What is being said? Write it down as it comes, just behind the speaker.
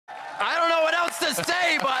wants to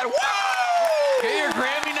stay, but woo! Get your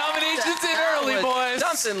Grammy nominations in early, boys.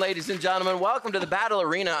 Something, ladies and gentlemen. Welcome to the Battle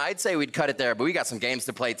Arena. I'd say we'd cut it there, but we got some games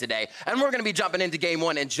to play today. And we're going to be jumping into game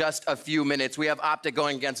one in just a few minutes. We have OpTic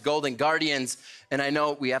going against Golden Guardians. And I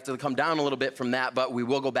know we have to come down a little bit from that, but we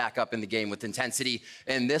will go back up in the game with intensity.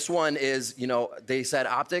 And this one is, you know, they said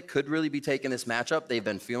OpTic could really be taking this matchup. They've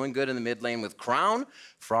been feeling good in the mid lane with Crown.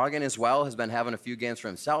 Froggen as well has been having a few games for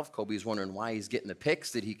himself. Kobe's wondering why he's getting the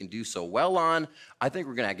picks that he can do so well on. I think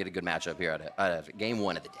we're going to get a good matchup here at game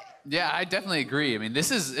one of the day. Yeah, I definitely agree. I mean,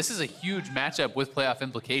 this is a huge matchup with playoff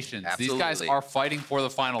implications. Absolutely. These guys are fighting for the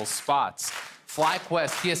final spots.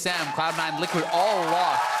 FlyQuest, TSM, Cloud9, Liquid, all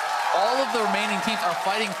locked. All of the remaining teams are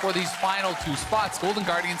fighting for these final two spots. Golden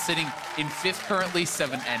Guardians sitting in 5th currently,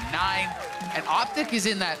 7 and 9. And OpTic is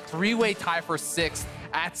in that 3-way tie for 6th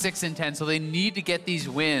at 6 and 10. So they need to get these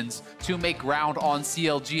wins to make ground on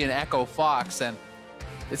CLG and Echo Fox. And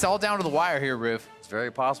it's all down to the wire here, Riv. It's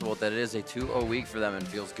very possible that it is a 2-0 week for them and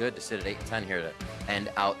feels good to sit at 8 and 10 here to end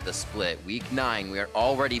out the split. Week 9, we are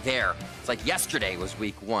already there. It's like yesterday was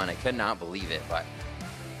week 1. I could not believe it, but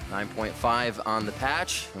 9.5 on the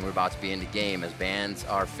patch, and we're about to be in the game as bans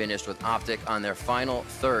are finished with OpTic on their final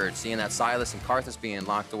third. Seeing that Silas and Karthus being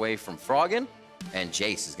locked away from Froggen, and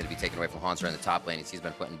Jace is going to be taken away from Hauntzer in the top lane as he's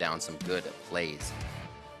been putting down some good plays.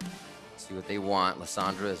 See what they want.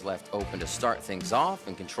 Lissandra is left open to start things off,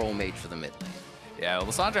 and control mage for the mid lane. Yeah,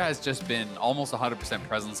 Lissandra has just been almost 100%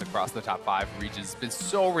 presence across the top 5 regions. It's been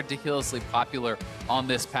so ridiculously popular on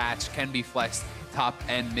this patch. Can be flexed top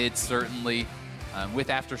and mid, certainly. With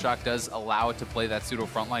Aftershock does allow it to play that pseudo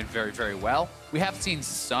frontline very, very well. We have seen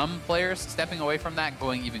some players stepping away from that,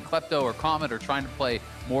 going even Klepto or Comet or trying to play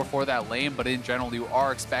more for that lane, but in general, you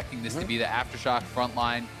are expecting this to be the Aftershock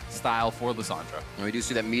frontline style for Lissandra. And we do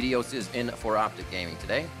see that Meteos is in for OpTic Gaming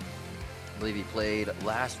today. I believe he played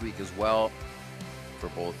last week as well for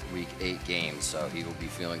both week 8 games, so he will be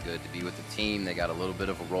feeling good to be with the team. They got a little bit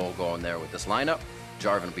of a roll going there with this lineup.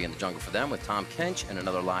 Jarvan will be in the jungle for them with Tahm, Kench, and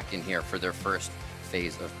another lock in here for their first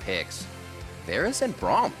phase of picks. Varus and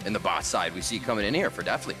Braum in the bot side we see coming in here for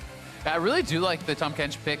Deftly. I really do like the Tahm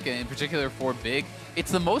Kench pick, in particular for Big. It's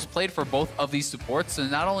the most played for both of these supports, so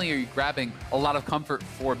not only are you grabbing a lot of comfort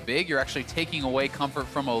for Big, you're actually taking away comfort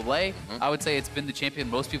from Olleh. I would say it's been the champion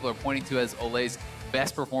most people are pointing to as Olleh's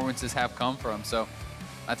best performances have come from. So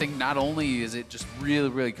I think not only is it just really,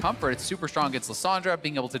 really comfort, it's super strong against Lissandra,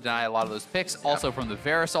 being able to deny a lot of those picks, also from the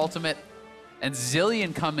Varus ultimate. And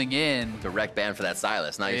Zilean coming in. Direct ban for that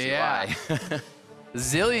Silas, now you see why.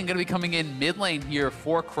 Zilean going to be coming in mid lane here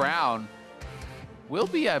for Crown. Will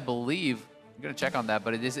be, I believe, I'm going to check on that,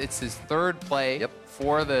 but it's his 3rd play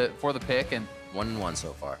for the pick. And 1-1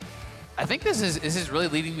 so far. I think this is really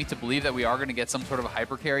leading me to believe that we are going to get some sort of a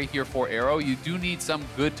hyper carry here for Arrow. You do need some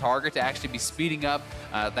good target to actually be speeding up.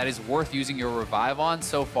 That is worth using your revive on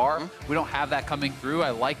so far. We don't have that coming through.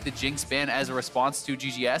 I like the Jinx ban as a response to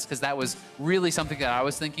GGS because that was really something that I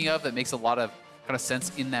was thinking of that makes a lot of kind of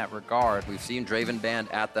sense in that regard. We've seen Draven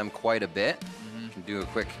banned at them quite a bit. You can do a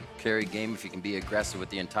quick carry game if you can be aggressive with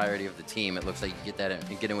the entirety of the team. It looks like you get that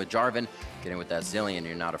in, you get in with Jarvan, get in with that Zilean,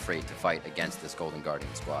 you're not afraid to fight against this Golden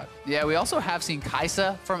Guardian squad. Yeah, we also have seen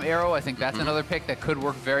Kai'Sa from Arrow. I think that's another pick that could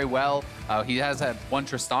work very well. He has had one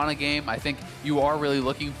Tristana game. I think you are really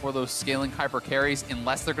looking for those scaling hyper carries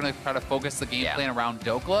unless they're going to try to focus the game plan around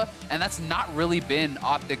Dhokla, and that's not really been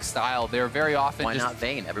OpTic style. They're very often Why not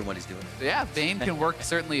Vayne? Everybody's doing it. Yeah, Vayne can work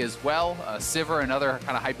certainly as well. Sivir and other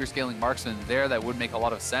kind of hyper scaling marksman there that would make a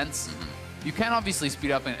lot of sense. You can obviously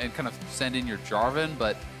speed up and kind of send in your Jarvan,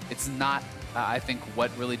 but it's not, I think,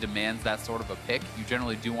 what really demands that sort of a pick. You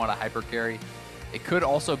generally do want a hyper carry. It could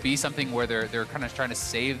also be something where they're kind of trying to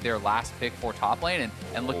save their last pick for top lane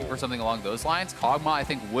and looking for something along those lines. Kog'Maw, I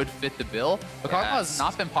think, would fit the bill, but Kog'Maw has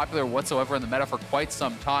not been popular whatsoever in the meta for quite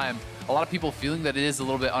some time. A lot of people feeling that it is a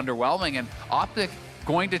little bit underwhelming, and OpTic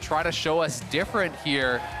going to try to show us different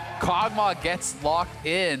here. Kog'Maw gets locked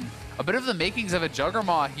in. A bit of the makings of a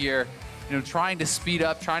Juggernaut here. You know, trying to speed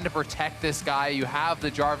up, trying to protect this guy. You have the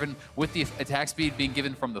Jarvan with the attack speed being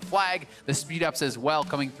given from the flag, the speed ups as well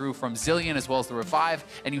coming through from Zilean as well as the revive,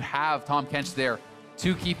 and you have Tahm Kench there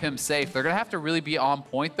to keep him safe. They're gonna have to really be on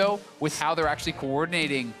point though with how they're actually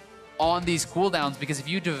coordinating on these cooldowns, because if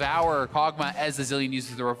you devour Kog'Maw as the Zilean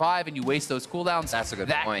uses the revive and you waste those cooldowns, that's a good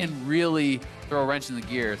that point. Can really throw a wrench in the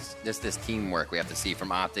gears. This teamwork we have to see from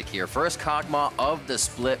OpTic here. First Kog'Maw of the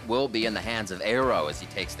split will be in the hands of Arrow as he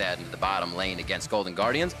takes that into the bottom lane against Golden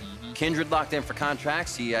Guardians. Kindred locked in for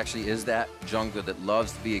Contractz. He actually is that jungler that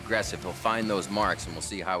loves to be aggressive. He'll find those marks, and we'll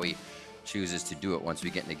see how he chooses to do it once we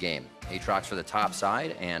get in the game. Aatrox for the top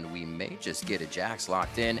side, and we may just get a Jax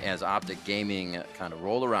locked in as OpTic Gaming kind of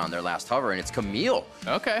roll around their last hover, and it's Camille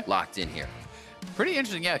locked in here. Pretty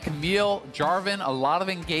interesting, yeah. Camille, Jarvan, a lot of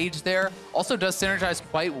engage there. Also does synergize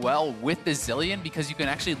quite well with the Zilean because you can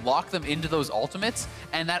actually lock them into those ultimates,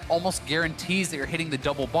 and that almost guarantees that you're hitting the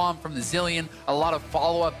double bomb from the Zilean. A lot of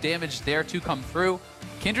follow-up damage there to come through.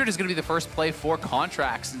 Kindred is going to be the first play for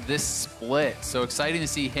Contractz this split, so exciting to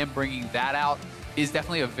see him bringing that out. Is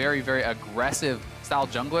definitely a very, very aggressive style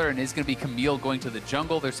jungler, and is going to be Camille going to the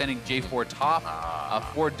jungle. They're sending J4 top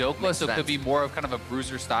for Dhokla, so it could be more of kind of a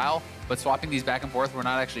bruiser style, but swapping these back and forth, we're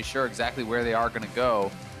not actually sure exactly where they are going to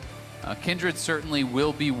go. Kindred certainly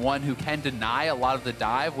will be one who can deny a lot of the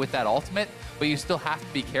dive with that ultimate, but you still have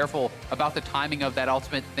to be careful about the timing of that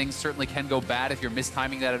ultimate. Things certainly can go bad if you're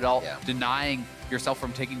mistiming that at all, denying yourself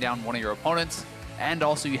from taking down one of your opponents. And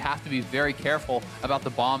also you have to be very careful about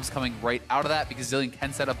the bombs coming right out of that, because Zilean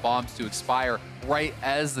can set up bombs to expire right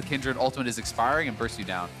as the Kindred ultimate is expiring and burst you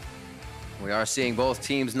down. We are seeing both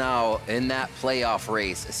teams now in that playoff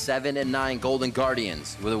race. 7 and 9 Golden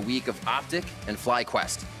Guardians with a week of OpTic and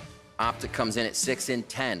FlyQuest. OpTic comes in at 6 and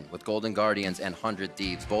 10 with Golden Guardians and 100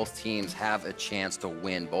 Thieves. Both teams have a chance to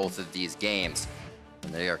win both of these games.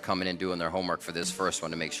 And they are coming in doing their homework for this first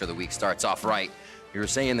one to make sure the week starts off right. You were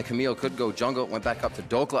saying the Camille could go jungle, went back up to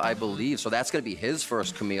Dhokla, I believe. So that's going to be his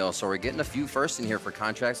first Camille. So we're getting a few firsts in here for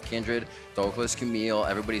Contractz, Kindred, Dhokla's Camille.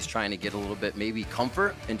 Everybody's trying to get a little bit maybe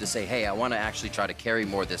comfort and to say, hey, I want to actually try to carry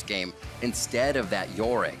more this game instead of that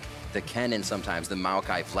Yorick, the Kennen sometimes, the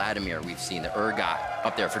Maokai, Vladimir we've seen, the Urgot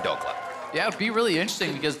up there for Dhokla. Yeah, it'd be really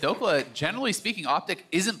interesting because Dhokla, generally speaking, OpTic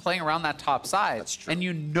isn't playing around that top side. That's true. And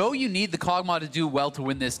you know you need the Kog'Maw to do well to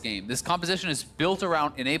win this game. This composition is built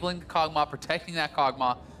around enabling the Kog'Maw, protecting that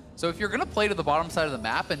Kog'Maw. So if you're going to play to the bottom side of the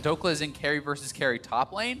map and Dhokla is in carry versus carry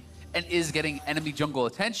top lane and is getting enemy jungle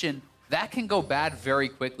attention, that can go bad very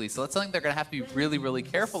quickly. So that's something they're going to have to be really, really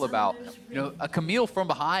careful about. You know, a Camille from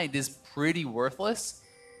behind is pretty worthless.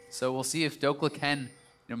 So we'll see if Dhokla can,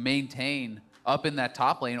 maintain up in that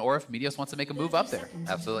top lane, or if Meteos wants to make a move up there.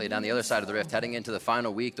 Absolutely. Down the other side of the rift, heading into the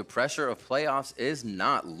final week, the pressure of playoffs is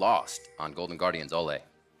not lost on Golden Guardians. Olleh.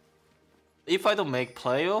 If I don't make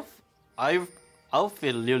playoff, I'll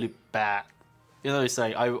feel really bad. It's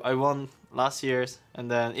like I won last year's, and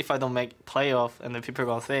then if I don't make playoff, and then people are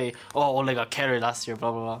gonna say, oh, Olleh got carried last year,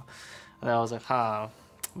 blah blah blah. And I was like,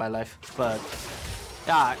 my life. But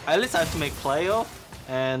yeah, at least I have to make playoff,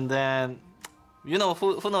 and then who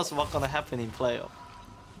knows what's gonna happen in playoff.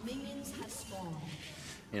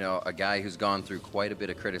 A guy who's gone through quite a bit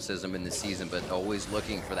of criticism in the season, but always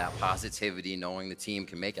looking for that positivity, knowing the team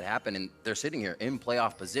can make it happen. And they're sitting here in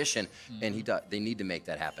playoff position, and they need to make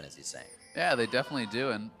that happen, as he's saying. Yeah, they definitely do.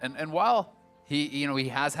 And while he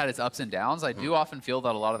has had his ups and downs, I do often feel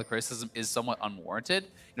that a lot of the criticism is somewhat unwarranted.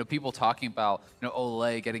 People talking about,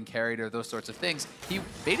 Olleh getting carried or those sorts of things. He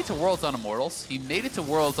made it to Worlds on Immortals. He made it to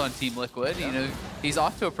Worlds on Team Liquid. Yeah. He's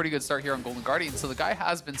off to a pretty good start here on Golden Guardians. So the guy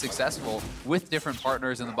has been successful with different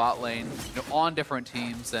partners in the bot lane, on different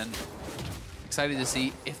teams, and excited to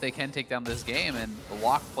see if they can take down this game and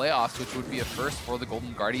lock playoffs, which would be a first for the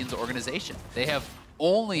Golden Guardians organization. They have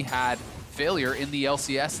only had failure in the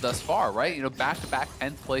LCS thus far, right? Back-to-back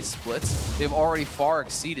 10th place splits. They've already far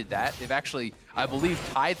exceeded that. They've actually, I believe,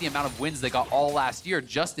 tied the amount of wins they got all last year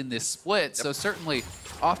just in this split. Yep. So certainly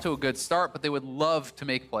off to a good start, but they would love to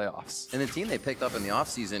make playoffs. And the team they picked up in the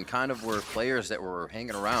offseason kind of were players that were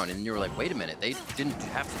hanging around, and you were like, wait a minute, they didn't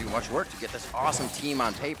have to do much work to get this awesome team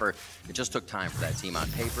on paper. It just took time for that team on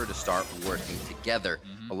paper to start working together.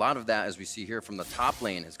 A lot of that, as we see here from the top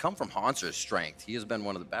lane, has come from Hauntzer's strength. He has been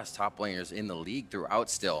one of the best top laners in the league throughout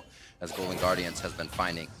still, as Golden Guardians has been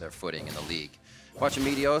finding their footing in the league. Watching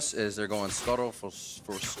Meteos as they're going scuttle for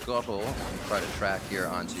scuttle and try to track here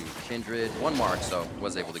onto Kindred. One mark, so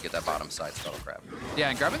was able to get that bottom side scuttle crab. Yeah,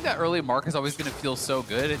 and grabbing that early mark is always going to feel so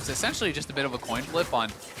good. It's essentially just a bit of a coin flip on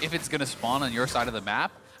if it's going to spawn on your side of the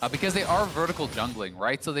map, because they are vertical jungling,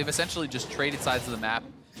 right? So they've essentially just traded sides of the map.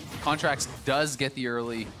 Contractz does get the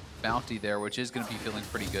early bounty there, which is going to be feeling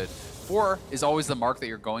pretty good. 4 is always the mark that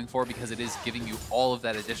you're going for because it is giving you all of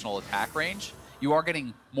that additional attack range. You are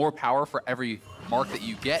getting more power for every mark that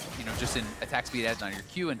you get, just in attack speed adds on your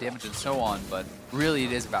Q and damage and so on, but really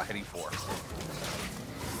it is about hitting 4.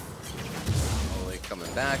 Olleh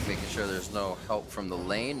coming back, making sure there's no help from the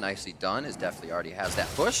lane. Nicely done, as Deftly already has that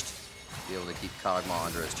pushed. Be able to keep Kog'Maw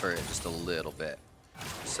under his turret just a little bit.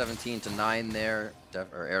 17-9 there.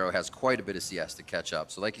 Arrow has quite a bit of CS to catch up.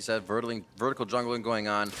 So like you said, vertical jungling going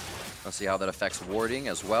on. Let's see how that affects warding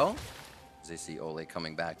as well, as they see Olleh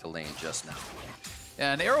coming back to lane just now.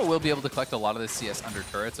 And Arrow will be able to collect a lot of the CS under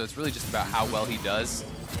turret, so it's really just about how well he does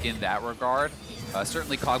in that regard.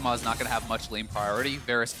 Certainly Kog'Maw is not going to have much lane priority.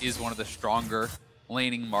 Varus is one of the stronger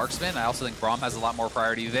laning marksmen. I also think Braum has a lot more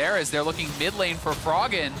priority there as they're looking mid lane for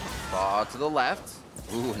Froggen. Ball to the left.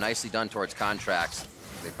 Ooh, nicely done towards Contractz.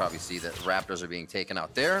 They probably see that Raptors are being taken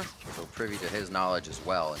out there, so privy to his knowledge as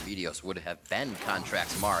well. And Meteos would have been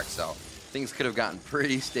Contractz' mark, so things could have gotten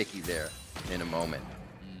pretty sticky there in a moment.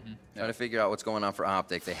 Trying to figure out what's going on for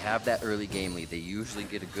OpTic. They have that early game lead. They usually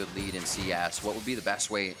get a good lead in CS. What would be the best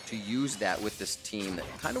way to use that with this team that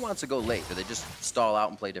kind of wants to go late? Do they just stall out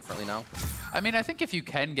and play differently now? I mean, I think if you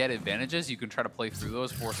can get advantages, you can try to play through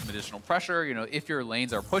those for some additional pressure. You know, if your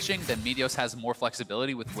lanes are pushing, then Meteos has more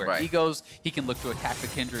flexibility with where he goes. He can look to attack the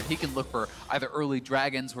Kindred. He can look for either early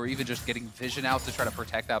dragons or even just getting vision out to try to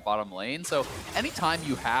protect that bottom lane. So anytime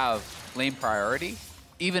you have lane priority,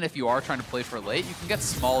 even if you are trying to play for late, you can get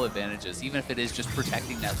small advantages, even if it is just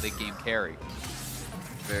protecting that late game carry.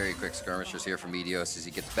 Very quick skirmishers here from Meteos as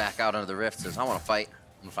he gets back out under the rift, says, I want to fight.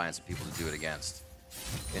 I'm going to find some people to do it against.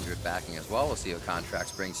 Kindred backing as well. We'll see what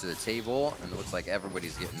Contractz brings to the table. And it looks like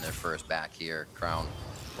everybody's getting their first back here. Crown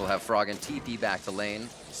will have Froggen TP back to lane.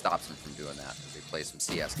 Stops him from doing that as they play some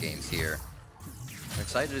CS games here. I'm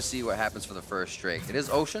excited to see what happens for the first Drake. It is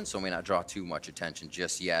Ocean, so may not draw too much attention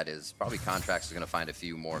just yet. Is probably Contractz is going to find a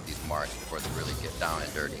few more of these marks before they really get down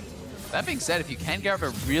and dirty. That being said, if you can grab a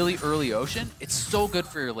really early Ocean, it's so good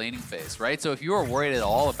for your laning phase, right? So if you are worried at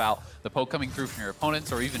all about the poke coming through from your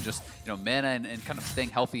opponents or even just, you know, mana and kind of staying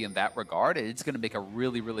healthy in that regard, it's going to make a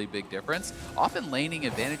really, really big difference. Often laning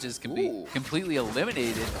advantages can be completely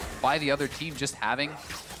eliminated by the other team just having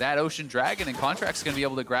that Ocean Dragon, and Contractz is going to be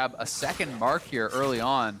able to grab a second mark here early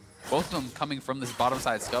on. Both of them coming from this bottom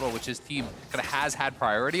side scuttle, which his team kind of has had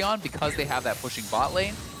priority on because they have that pushing bot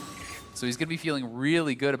lane. So he's going to be feeling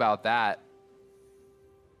really good about that.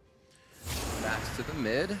 Back to the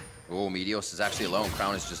mid. Oh, Meteos is actually alone.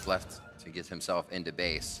 Crown is just left to get himself into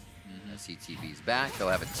base. As he TP's back, he'll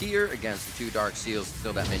have a tier against the 2 Dark Seals.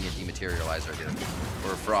 Still that minion dematerializer here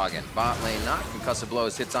for Froggen. Bot lane knock, concussive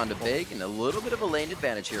blows, hits onto Big, and a little bit of a lane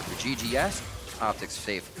advantage here for GGS. OpTic's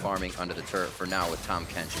safe farming under the turret for now with Tahm,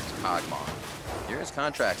 Kench, and Kog'Maw. Here's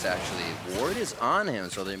Contractz actually. Ward is on him,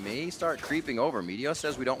 so they may start creeping over. Meteos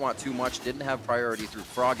says we don't want too much. Didn't have priority through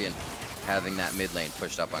Froggen having that mid lane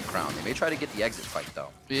pushed up on Crown. They may try to get the exit fight though.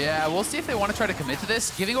 Yeah, we'll see if they want to try to commit to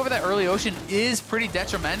this. Giving over that early Ocean is pretty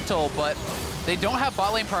detrimental, but they don't have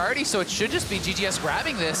bot lane priority, so it should just be GGS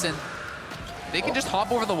grabbing this, and they can just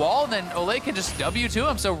hop over the wall, and then Olleh can just W to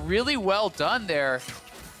him. So really well done there,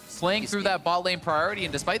 playing through that bot lane priority.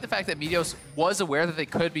 And despite the fact that Meteos was aware that they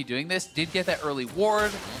could be doing this, did get that early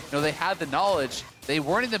ward, you know, they had the knowledge, they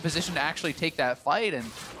weren't in the position to actually take that fight, and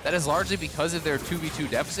that is largely because of their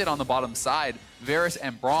 2v2 deficit on the bottom side. Varus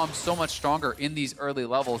and Braum so much stronger in these early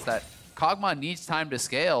levels that Kog'Maw needs time to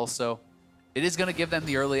scale, so it is going to give them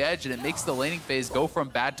the early edge, and it makes the laning phase go from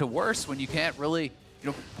bad to worse when you can't really,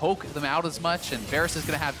 you know, poke them out as much, and Varus is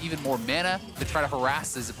going to have even more mana to try to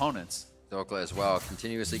harass his opponents. Dhokla as well,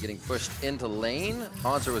 continuously getting pushed into lane.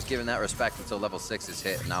 Hauntzer was given that respect until level 6 is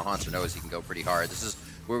hit, and now Hauntzer knows he can go pretty hard. This is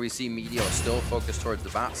where we see Meteos still focused towards the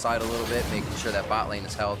bot side a little bit, making sure that bot lane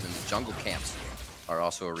is held, and the jungle camps are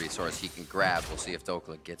also a resource he can grab. We'll see if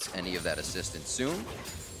Dhokla gets any of that assistance soon,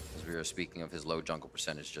 as we were speaking of his low jungle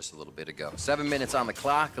percentage just a little bit ago. 7 minutes on the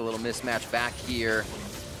clock, a little mismatch back here.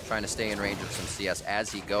 Trying to stay in range of some CS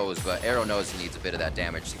as he goes, but Arrow knows he needs a bit of that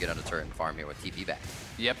damage to get on the turret and farm here with TP back.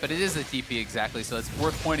 Yep, but it is the TP exactly, so it's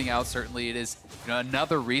worth pointing out. Certainly it is, you know,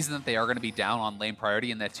 another reason that they are going to be down on lane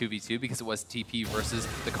priority in that 2v2, because it was TP versus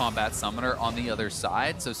the combat summoner on the other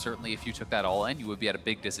side. So certainly if you took that all in, you would be at a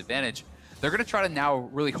big disadvantage. They're going to try to now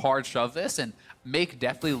really hard shove this and make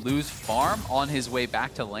Deftly lose farm on his way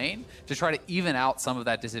back to lane to try to even out some of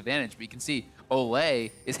that disadvantage. But you can see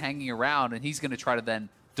Olleh is hanging around, and he's going to try to then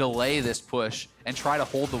delay this push and try to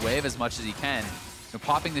hold the wave as much as he can. You know,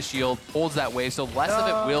 popping the shield holds that wave, so less of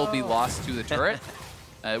it will be lost to the turret.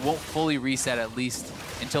 It won't fully reset, at least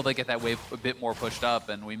until they get that wave a bit more pushed up,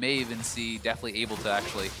 and we may even see Deftly able to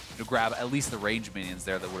actually, you know, grab at least the range minions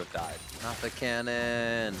there that would have died. Not the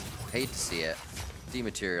cannon. Hate to see it.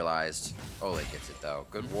 Dematerialized. Olleh gets it though.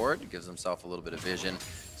 Good ward, gives himself a little bit of vision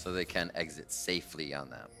so they can exit safely on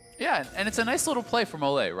that. Yeah, and it's a nice little play from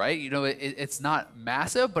Olleh, right? You know, it's not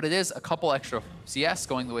massive, but it is a couple extra CS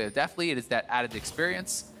going the way of Deftly. It is that added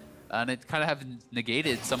experience, and it kind of have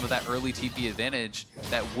negated some of that early TP advantage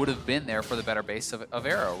that would have been there for the better base of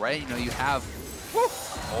Arrow, right? You know, you have... Woo!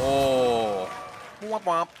 Oh! Womp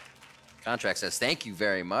womp. Contractz says, thank you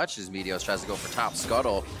very much, as Meteos tries to go for top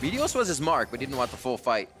scuttle. Meteos was his mark, but didn't want the full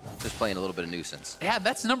fight, just playing a little bit of nuisance. Yeah,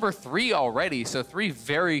 that's number 3 already, so 3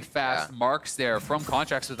 very fast marks there from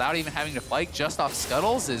Contractz without even having to fight just off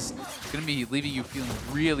scuttles is going to be leaving you feeling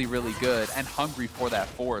really, really good and hungry for that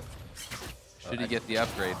 4th. Should he get the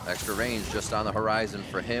upgrade? Extra range just on the horizon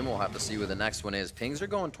for him. We'll have to see where the next one is. Pings are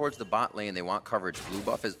going towards the bot lane. They want coverage. Blue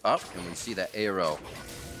buff is up, and we see that arrow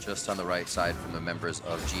just on the right side from the members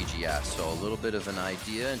of GGS. So a little bit of an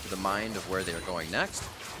idea into the mind of where they're going next,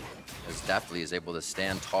 as Deftly is able to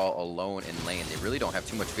stand tall alone in lane. They really don't have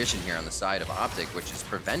too much vision here on the side of OpTic, which is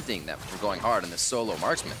preventing them from going hard on this solo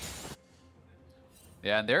marksman.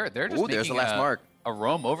 Yeah, and they're just there's the last mark. A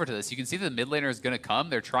roam over to this. You can see that the mid laner is going to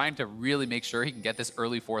come. They're trying to really make sure he can get this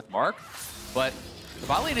early 4th mark, but the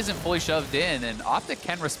bot lane isn't fully shoved in, and OpTic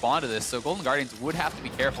can respond to this, so Golden Guardians would have to be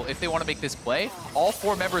careful if they want to make this play. All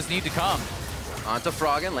 4 members need to come. Onto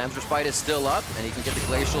Froggen. Lamb's Respite is still up, and he can get the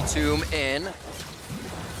Glacial Tomb in.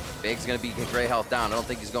 Big's going to be gray health down. I don't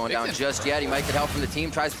think he's going down just yet. He might get help from the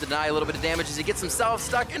team. Tries to deny a little bit of damage as he gets himself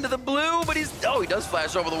stuck into the blue, but he does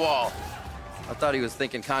flash over the wall. I thought he was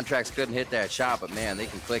thinking Contractz couldn't hit that shot, but man, they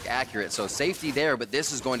can click accurate. So safety there, but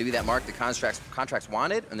this is going to be that mark that Contractz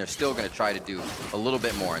wanted, and they're still going to try to do a little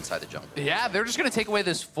bit more inside the jungle. Yeah, they're just going to take away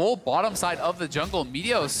this full bottom side of the jungle.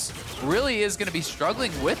 Meteos really is going to be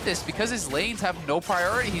struggling with this because his lanes have no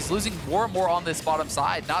priority. He's losing more and more on this bottom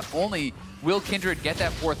side. Not only will Kindred get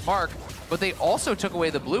that 4th mark, but they also took away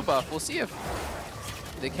the blue buff. We'll see if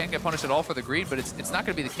they can't get punished at all for the green, but it's not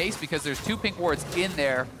going to be the case because there's 2 pink wards in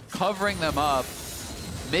there covering them up,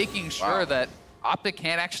 making sure that OpTic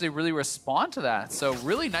can't actually really respond to that. So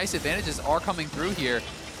really nice advantages are coming through here.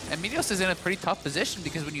 And Meteos is in a pretty tough position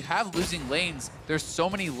because when you have losing lanes, there's so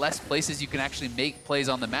many less places you can actually make plays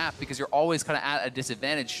on the map because you're always kind of at a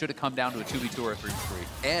disadvantage should it come down to a 2v2 or a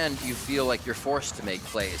 3v3. And you feel like you're forced to make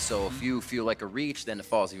plays. So if you feel like a reach, then it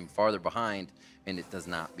falls even farther behind, and it does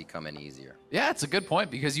not become any easier. Yeah, it's a good point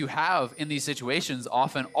because you have, in these situations,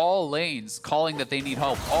 often all lanes calling that they need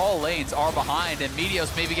help. All lanes are behind, and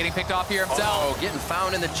Meteos may be getting picked off here himself. Oh, getting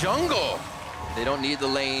found in the jungle. They don't need the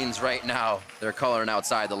lanes right now. They're coloring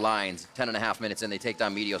outside the lines. 10.5 minutes in, they take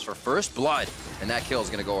down Meteos for first blood, and that kill is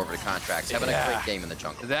going to go over to Contractz. Having a great game in the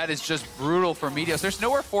jungle. That is just brutal for Meteos. There's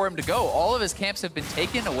nowhere for him to go. All of his camps have been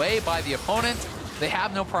taken away by the opponent. They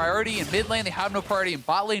have no priority in mid lane. They have no priority in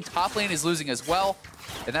bot lane. Top lane is losing as well.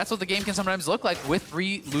 And that's what the game can sometimes look like with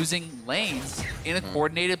 3 losing lanes in a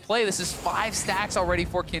coordinated play. This is 5 stacks already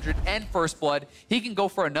for Kindred and First Blood. He can go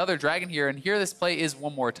for another dragon here, and here this play is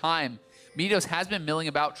one more time. Meteos has been milling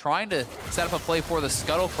about, trying to set up a play for the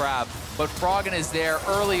Scuttle Crab, but Froggen is there,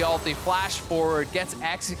 early ulti, flash forward, gets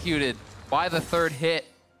executed by the 3rd hit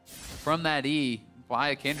from that E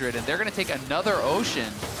by Kindred, and they're going to take another Ocean.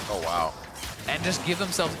 Oh, wow. And just give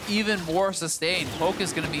themselves even more sustain. Poke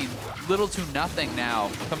is going to be little to nothing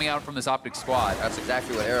now coming out from this OpTic squad. That's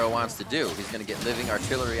exactly what Arrow wants to do. He's going to get Living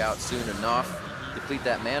Artillery out soon enough, deplete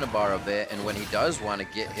that mana bar a bit, and when he does want to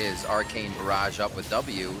get his Arcane Barrage up with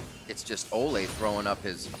W, it's just Olleh throwing up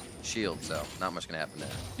his shield, so not much going to happen there.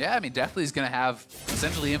 Yeah, I mean, Deftly is going to have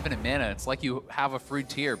essentially infinite mana. It's like you have a free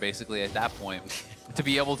tier, basically, at that point, to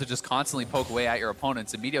be able to just constantly poke away at your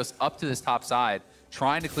opponents. And Meteos up to this top side,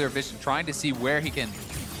 trying to clear vision, trying to see where he can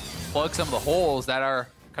plug some of the holes that are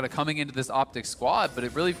kind of coming into this OpTic squad, but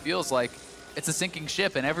it really feels like it's a sinking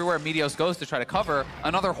ship, and everywhere Meteos goes to try to cover,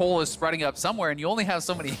 another hole is spreading up somewhere, and you only have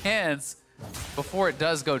so many hands before it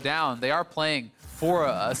does go down. They are playing for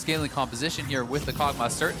a scaling composition here with the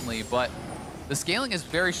Kog'Maw, certainly, but the scaling is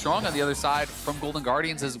very strong on the other side from Golden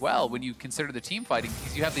Guardians as well when you consider the team fighting,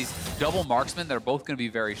 because you have these double marksmen that are both going to be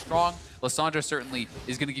very strong. Lissandra certainly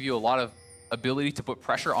is going to give you a lot of ability to put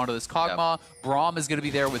pressure onto this Kog'Maw. Yep. Braum is going to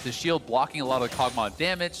be there with the shield blocking a lot of the Kog'Maw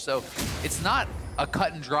damage, so it's not a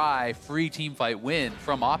cut and dry free team fight win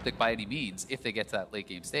from OpTic by any means if they get to that late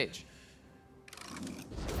game stage.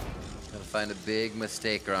 Gotta find a big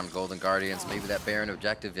mistake around Golden Guardians. Maybe that Baron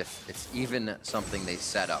objective, if it's even something they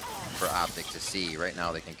set up for OpTic to see. Right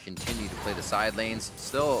now they can continue to play the side lanes.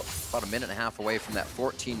 Still about 1.5 minutes away from that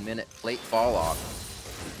 14-minute plate fall off.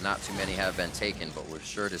 Not too many have been taken, but we're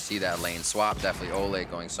sure to see that lane swap. Definitely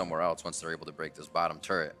Olleh going somewhere else once they're able to break this bottom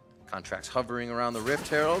turret. Contractz hovering around the Rift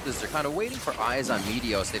Herald as they're kind of waiting for eyes on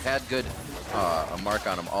Meteos. They've had good a mark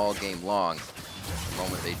on him all game long. The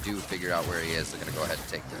moment they do figure out where he is, they're going to go ahead and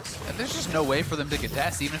take this. And there's just no way for them to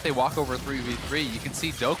contest, even if they walk over 3v3. You can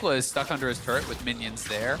see Dhokla is stuck under his turret with minions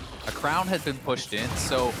there. A crown had been pushed in,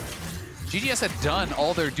 so GGS had done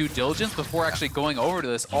all their due diligence before actually going over to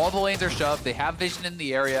this. All the lanes are shoved. They have vision in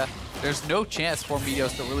the area. There's no chance for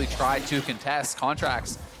Meteos to really try to contest.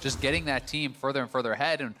 Contractz just getting that team further and further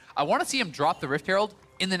ahead. And I want to see him drop the Rift Herald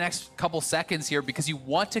in the next couple seconds here because you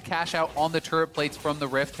want to cash out on the turret plates from the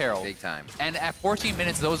Rift Herald. Big time. And at 14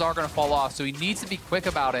 minutes, those are going to fall off, so he needs to be quick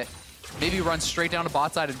about it. Maybe run straight down to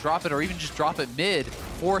bot side and drop it, or even just drop it mid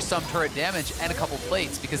for some turret damage and a couple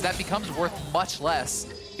plates, because that becomes worth much less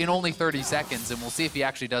in only 30 seconds, and we'll see if he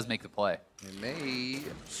actually does make the play. He may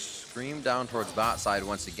scream down towards bot side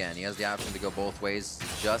once again. He has the option to go both ways.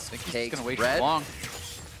 Just takes gonna wait red. too long.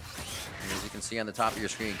 And as you can see on the top of your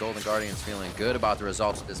screen, Golden Guardians feeling good about the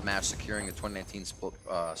results of this match, securing the 2019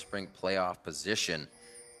 Spring Playoff position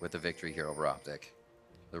with a victory here over OpTic.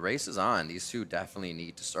 The race is on. These two definitely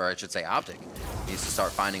need to start, or I should say OpTic needs to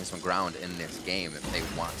start finding some ground in this game if they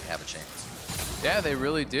want to have a chance. Yeah, they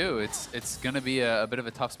really do. It's going to be a bit of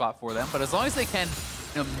a tough spot for them, but as long as they can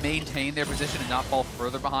maintain their position and not fall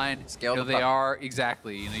further behind, they are,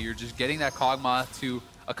 exactly. You're just getting that Kog'Maw to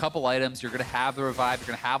a couple items. You're going to have the revive. You're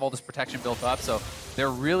going to have all this protection built up, so there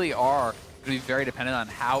really are going to be very dependent on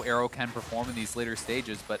how Arrow can perform in these later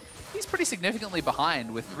stages, but he's pretty significantly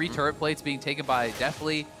behind with 3 turret plates being taken by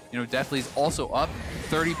Deftly. Deftly's also up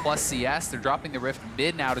 30+ CS. They're dropping the Rift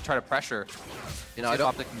mid now to try to pressure. See if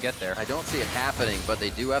OpTic can get there. I don't see it happening, but they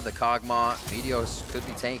do have the Kog'Maw. Meteos could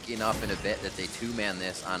be tanking up in a bit that they two-man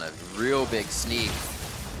this on a real big sneak.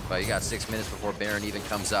 But you got 6 minutes before Baron even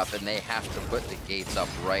comes up, and they have to put the gates up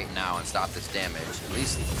right now and stop this damage. At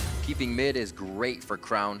least keeping mid is great for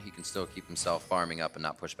Crown. He can still keep himself farming up and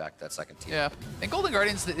not push back that second tier. Yeah, and Golden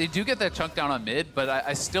Guardians, they do get that chunk down on mid, but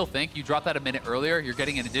I still think you drop that a minute earlier, you're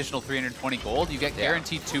getting an additional 320 gold. You get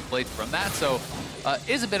guaranteed 2 plates from that, so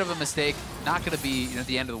is a bit of a mistake. Not going to be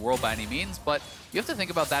the end of the world by any means, but you have to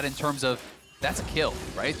think about that in terms of that's a kill,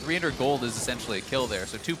 right? 300 gold is essentially a kill there,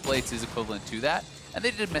 so 2 plates is equivalent to that. And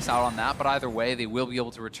they did miss out on that, but either way, they will be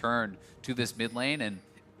able to return to this mid lane. And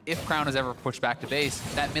if Crown is ever pushed back to base,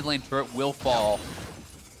 that mid lane turret will fall,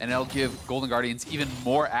 and it'll give Golden Guardians even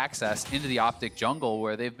more access into the OpTic jungle,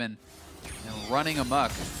 where they've been running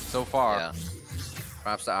amok so far. Yeah.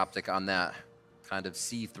 Props to OpTic on that kind of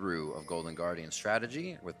see-through of Golden Guardian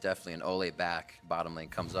strategy, with Deftly and Olleh back. Bottom lane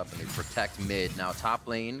comes up and they protect mid. Now top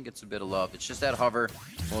lane gets a bit of love. It's just that hover.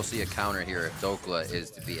 We'll see a counter here if Dhokla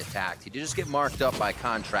is to be attacked. He did just get marked up by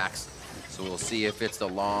Contractz, so we'll see if it's the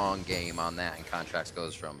long game on that, and Contractz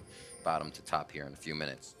goes from bottom to top here in a few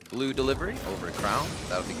minutes. Blue delivery over to Crown.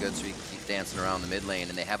 That'll be good so he can keep dancing around the mid lane,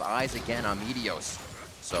 and they have eyes again on Meteos,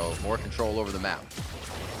 so more control over the map.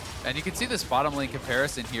 And you can see this bottom lane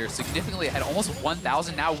comparison here, significantly ahead, almost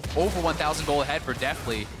 1,000, now over 1,000 gold ahead for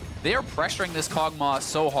Deftly. They are pressuring this Kog'Maw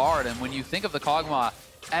so hard, and when you think of the Kog'Maw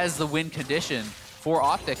as the win condition for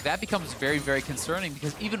OpTic, that becomes very, very concerning,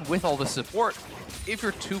 because even with all the support, if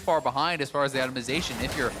you're too far behind as far as the itemization,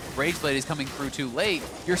 if your Rage Blade is coming through too late,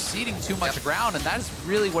 you're ceding too much ground, and that is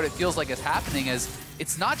really what it feels like is happening, as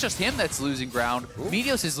it's not just him that's losing ground.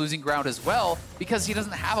 Meteos is losing ground as well, because he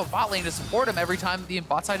doesn't have a bot lane to support him every time the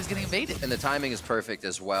bot side is getting invaded. And the timing is perfect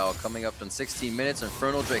as well. Coming up in 16 minutes,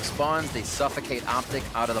 Infernal Drake spawns. They suffocate OpTic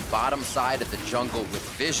out of the bottom side of the jungle with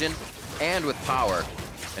vision and with power.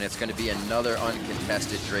 And it's going to be another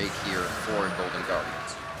uncontested Drake here for Golden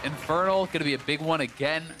Guardians. Infernal going to be a big one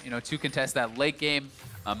again, to contest that late game.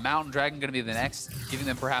 Mountain Dragon going to be the next, giving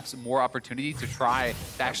them perhaps more opportunity to try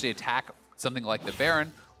to actually attack something like the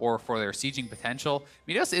Baron, or for their sieging potential.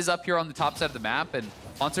 Meteos is up here on the top side of the map, and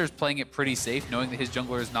Hauntzer is playing it pretty safe, knowing that his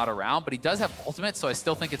jungler is not around, but he does have ultimate, so I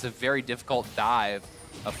still think it's a very difficult dive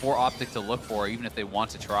for OpTic to look for, even if they want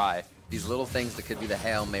to try. These little things that could be the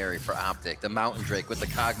Hail Mary for OpTic, the Mountain Drake with the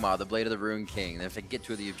Kog'Maw, the Blade of the Rune King, and if they get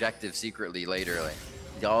to the objective secretly later,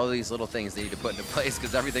 all these little things they need to put into place,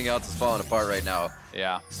 because everything else is falling apart right now.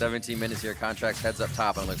 Yeah. 17 minutes here, Contractz heads up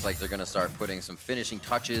top, and it looks like they're going to start putting some finishing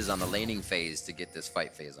touches on the laning phase to get this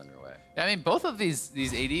fight phase underway. Yeah, I mean, both of these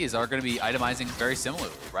ADs are going to be itemizing very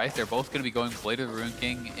similarly, right? They're both going to be going Blade of the Rune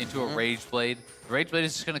King into a Rage Blade. The Rage Blade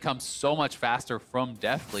is just going to come so much faster from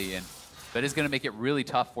Deftly, and that is going to make it really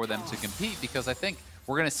tough for them to compete, because I think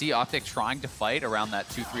we're going to see OpTic trying to fight around that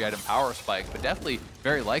 2-3 item power spike, but Deftly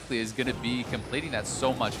very likely is going to be completing that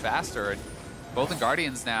so much faster. And Golden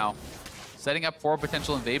Guardians now setting up for a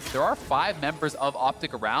potential invade. There are 5 members of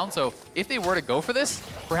OpTic around, so if they were to go for this,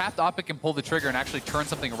 perhaps OpTic can pull the trigger and actually turn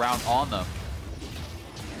something around on them.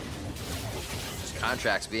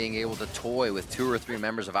 Contractz being able to toy with 2 or 3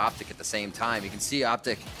 members of OpTic at the same time. You can see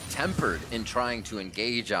OpTic tempered in trying to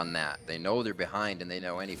engage on that. They know they're behind, and they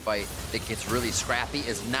know any fight that gets really scrappy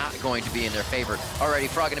is not going to be in their favor. Alrighty,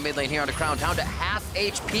 Froggen in mid lane here on the Crown, down to half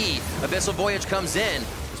HP. Abyssal Voyage comes in.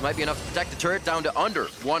 This Aatrox might be enough to protect the turret down to under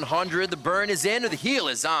 100. The burn is in, or the heal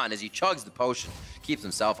is on as he chugs the potion. Keeps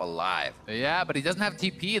himself alive. Yeah, but he doesn't have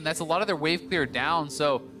TP, and that's a lot of their wave clear down.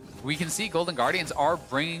 So we can see Golden Guardians are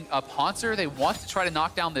bringing up Hauntzer. They want to try to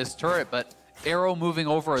knock down this turret, but Arrow moving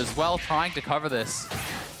over as well, trying to cover this.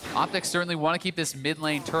 OpTic certainly want to keep this mid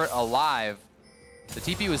lane turret alive. The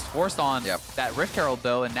TP was forced on that Rift Herald,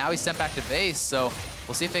 though, and now he's sent back to base, so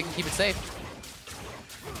we'll see if they can keep it safe.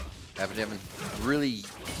 Haven't really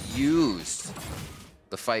used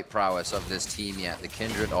the fight prowess of this team yet. The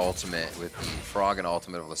Kindred ultimate with the Froggen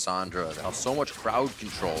ultimate of Lissandra. They have so much crowd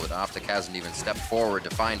control that OpTic hasn't even stepped forward to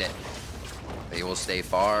find it. They will stay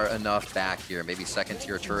far enough back here. Maybe second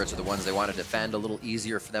tier turrets are the ones they want to defend. A little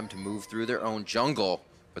easier for them to move through their own jungle.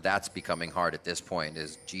 But that's becoming hard at this point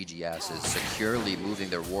as GGS is securely moving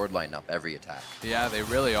their ward line up every attack. Yeah, they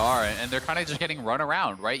really are, and they're kind of just getting run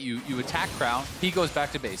around, right? You attack Crown, he goes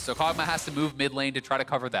back to base. So Kog'Maw has to move mid lane to try to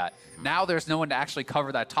cover that. Now there's no one to actually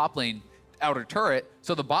cover that top lane outer turret,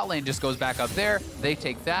 so the bot lane just goes back up there, they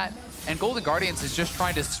take that, and Golden Guardians is just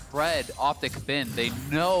trying to spread OpTic thin. They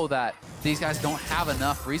know that these guys don't have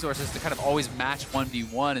enough resources to kind of always match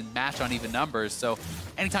 1v1 and match on even numbers. So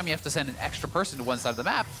anytime you have to send an extra person to one side of the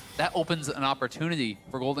map, that opens an opportunity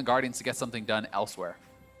for Golden Guardians to get something done elsewhere.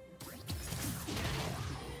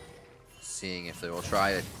 Seeing if they will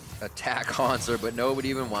try to attack Hauntzer, but nobody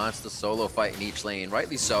even wants the solo fight in each lane.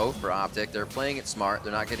 Rightly so for OpTic. They're playing it smart.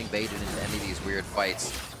 They're not getting baited into any of these weird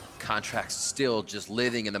fights. Contractz still just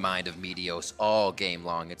living in the mind of Meteos all game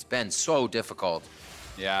long. It's been so difficult.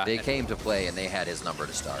 Yeah. They came to play and they had his number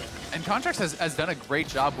to start. And Contractz has done a great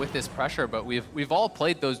job with this pressure, but we've all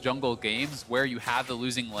played those jungle games where you have the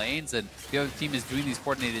losing lanes and the other team is doing these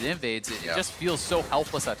coordinated invades. It just feels so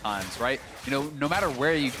helpless at times, right? You know, no matter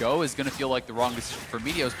where you go is going to feel like the wrong decision for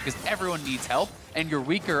Meteos because everyone needs help and you're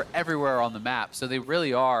weaker everywhere on the map. So they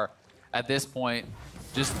really are, at this point,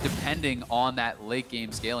 just depending on that late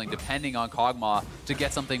game scaling, depending on Kog'Maw to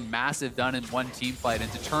get something massive done in one team fight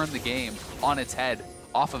and to turn the game on its head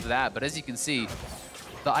off of that. But as you can see,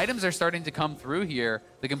 the items are starting to come through here.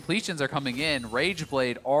 The completions are coming in. Rage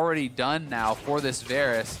Blade already done now for this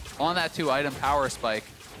Varus on that 2-item power spike.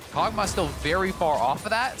 Kog'Maw still very far off of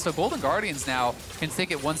that, so Golden Guardians now can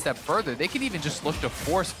take it one step further. They can even just look to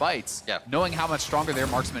force fights, knowing how much stronger their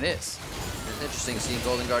marksman is. It's interesting seeing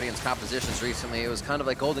Golden Guardians compositions recently. It was kind of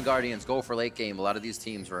like Golden Guardians go for late game. A lot of these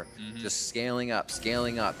teams were just scaling up.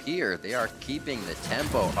 Here, they are keeping the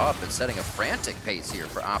tempo up and setting a frantic pace here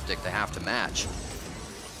for OpTic to have to match.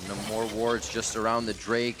 No more wards just around the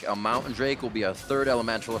Drake. A Mountain Drake will be a third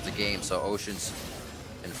elemental of the game, so Oceans,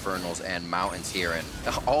 Infernals, and Mountains here, and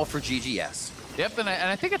all for GGS. Yep, and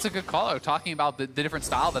I think it's a good call out talking about the different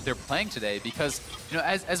style that they're playing today because, you know,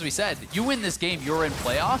 as we said, you win this game, you're in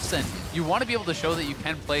playoffs, and you want to be able to show that you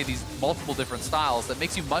can play these multiple different styles. That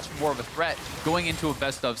makes you much more of a threat going into a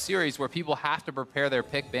best-of series where people have to prepare their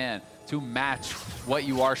pick ban to match what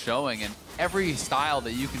you are showing, and every style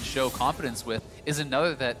that you can show confidence with is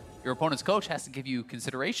another that your opponent's coach has to give you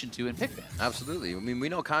consideration to in pick ban. Absolutely. I mean, we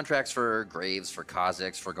know Contractz for Graves, for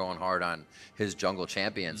Kha'Zix, for going hard on his jungle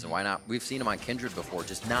champions, and why not? We've seen him on Kindred before,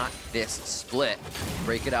 just not this split.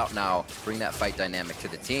 Break it out now, bring that fight dynamic to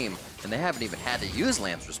the team, and they haven't even had to use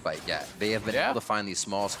Lamb's Respite yet. They have been able to find these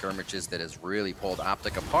small skirmishes that has really pulled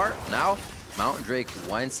OpTic apart. Now, Mountain Drake,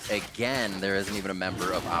 once again, there isn't even a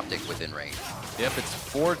member of OpTic within range. Yep, it's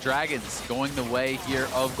 4 dragons going the way here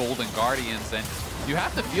of Golden Guardians, and you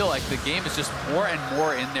have to feel like the game is just more and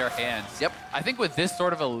more in their hands. Yep. I think with this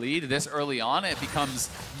sort of a lead this early on, it becomes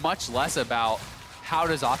much less about how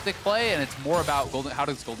does OpTic play, and it's more about how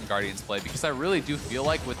does Golden Guardians play, because I really do feel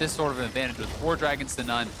like with this sort of an advantage, with 4 dragons to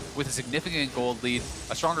none, with a significant gold lead,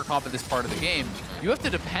 a stronger comp at this part of the game, you have to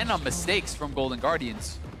depend on mistakes from Golden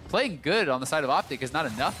Guardians. Playing good on the side of OpTic is not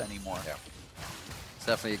enough anymore. Yeah. It's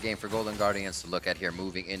definitely a game for Golden Guardians to look at here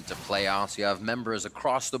moving into playoffs. You have members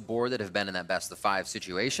across the board that have been in that best-of-5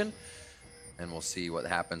 situation, and we'll see what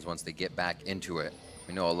happens once they get back into it.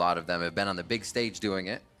 We know a lot of them have been on the big stage doing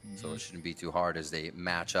it, so it shouldn't be too hard as they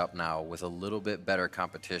match up now with a little bit better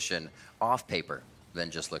competition off paper than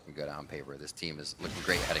just looking good on paper. This team is looking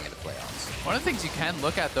great heading into playoffs. One of the things you can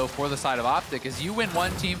look at, though, for the side of OpTic is you win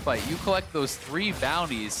one team fight, you collect those 3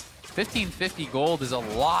 bounties. 1550 gold is a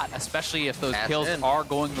lot, especially if those kills are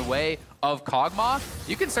going the way of Kog'Maw.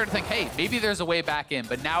 You can start to think, hey, maybe there's a way back in,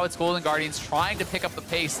 but now it's Golden Guardians trying to pick up the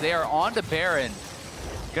pace. They are on to Baron.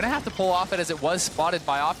 Gonna have to pull off it as it was spotted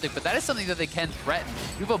by OpTic, but that is something that they can threaten.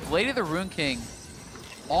 You have a Blade of the Rune King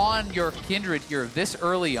on your Kindred here this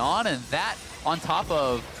early on, and that on top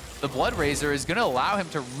of the Blood Razor is going to allow him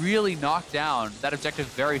to really knock down that objective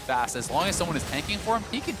very fast. As long as someone is tanking for him,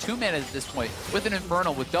 he can 2-man at this point with an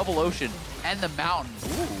Infernal, with Double Ocean, and the Mountain.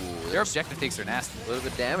 Ooh, their objective takes are nasty. A little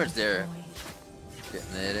bit of damage there.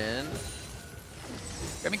 Getting it in.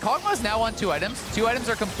 I mean, Kog'Maw's now on 2 items. 2 items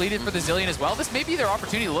are completed for the Zilean as well. This may be their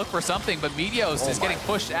opportunity to look for something, but Meteos is getting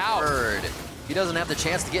pushed out. He doesn't have the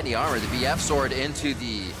chance to get any armor. The BF sword into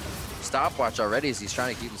the stopwatch already as he's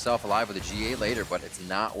trying to keep himself alive with a GA later, but it's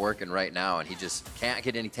not working right now, and he just can't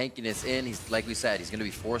get any tankiness in. He's, like we said, he's going to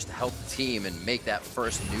be forced to help the team and make that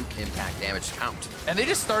first nuke impact damage count. And they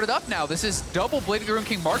just started up now. This is double Blade of the Rune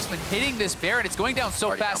King Marksman hitting this Baron. It's going down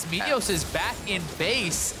so fast. Meteos is back in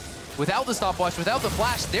base. Without the stopwatch, without the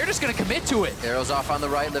flash, they're just going to commit to it. Arrows off on the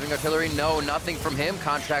right, Living Artillery, no, nothing from him.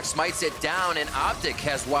 Contractz smites it down, and OpTic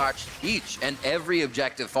has watched each and every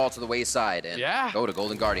objective fall to the wayside and go to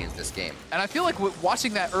Golden Guardians this game. And I feel like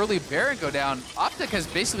watching that early Baron go down, OpTic has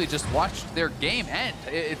basically just watched their game end.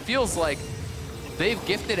 It feels like they've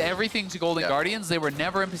gifted everything to Golden Guardians. They were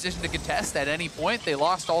never in position to contest at any point. They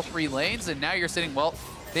lost all 3 lanes, and now you're sitting, well,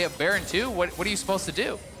 they have Baron too. What are you supposed to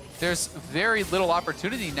do? There's very little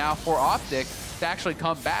opportunity now for OpTic to actually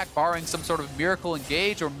come back, barring some sort of miracle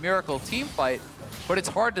engage or miracle team fight. But it's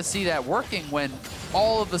hard to see that working when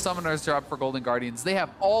all of the summoners are up for Golden Guardians. They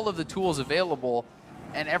have all of the tools available,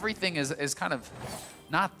 and everything is kind of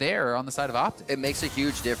not there on the side of OpTic. It makes a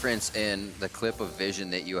huge difference in the clip of vision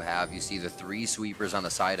that you have. You see the 3 sweepers on the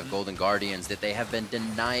side of Golden Guardians that they have been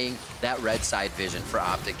denying that red side vision for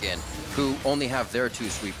OpTic in, who only have their 2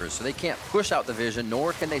 sweepers. So they can't push out the vision,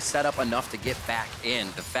 nor can they set up enough to get back in.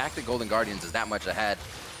 The fact that Golden Guardians is that much ahead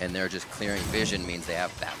and they're just clearing vision means they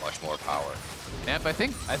have that much more power. Yep, I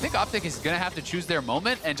think OpTic is going to have to choose their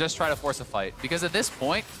moment and just try to force a fight. Because at this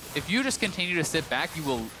point, if you just continue to sit back, you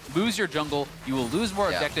will lose your jungle, you will lose more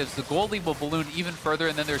objectives, the gold lead will balloon even further,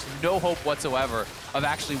 and then there's no hope whatsoever of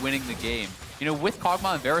actually winning the game. You know, with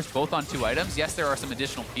Kog'Maw and Varus both on 2 items, yes, there are some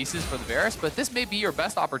additional pieces for the Varus, but this may be your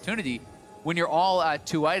best opportunity when you're all at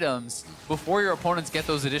 2 items before your opponents get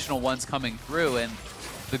those additional ones coming through, and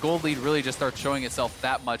the gold lead really just starts showing itself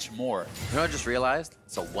that much more. You know what I just realized?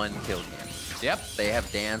 It's a 1-kill game. Yep. They have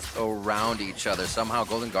danced around each other. Somehow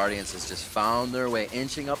Golden Guardians has just found their way,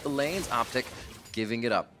 inching up the lanes. OpTic giving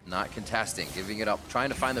it up, not contesting, giving it up, trying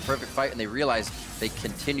to find the perfect fight, and they realize they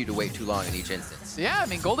continue to wait too long in each instance. Yeah, I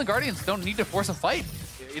mean, Golden Guardians don't need to force a fight.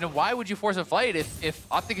 You know, why would you force a fight if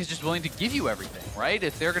OpTic is just willing to give you everything, right?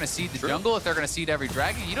 If they're going to seed the jungle, if they're going to seed every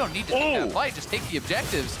dragon, you don't need to take that fight. Just take the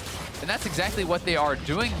objectives. And that's exactly what they are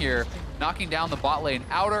doing here, knocking down the bot lane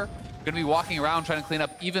outer. Going to be walking around trying to clean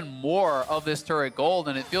up even more of this turret gold,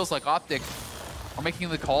 and it feels like OpTic are making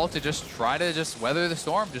the call to just try to just weather the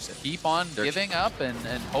storm, just keep on giving up and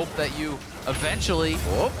hope that you eventually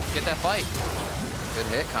get that fight. Good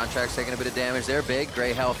hit. Contractz taking a bit of damage there. Big.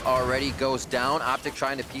 Gray health already goes down. OpTic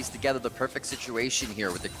trying to piece together the perfect situation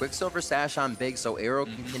here with the Quicksilver Sash on Big so Arrow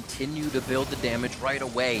can continue to build the damage right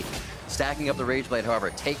away. Stacking up the Rage Blade, however,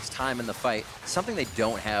 takes time in the fight. Something they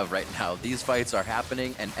don't have right now. These fights are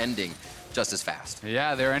happening and ending just as fast.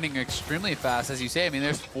 Yeah, they're ending extremely fast, as you say. I mean,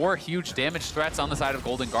 there's 4 huge damage threats on the side of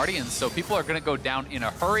Golden Guardians, so people are going to go down in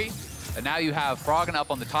a hurry. And now you have Froggen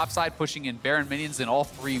up on the top side, pushing in Baron minions in all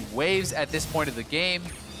 3 waves at this point of the game.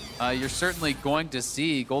 You're certainly going to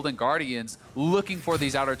see Golden Guardians looking for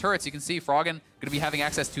these outer turrets. You can see Froggen going to be having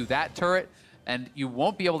access to that turret, and you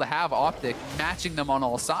won't be able to have OpTic matching them on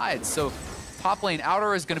all sides. So top lane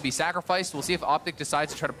outer is going to be sacrificed. We'll see if OpTic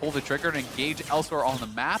decides to try to pull the trigger and engage elsewhere on the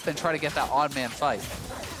map and try to get that odd man fight.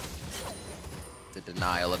 The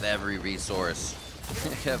denial of every resource.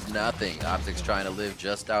 They have nothing. OpTic's trying to live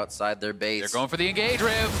just outside their base. They're going for the engage,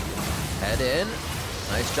 Riv. Head in.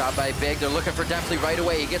 Nice job by Big. They're looking for Deftly right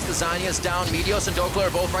away. He gets the Zanyas down. Meteos and Dhokla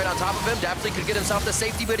are both right on top of him. Deftly could get himself to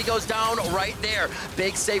safety, but he goes down right there.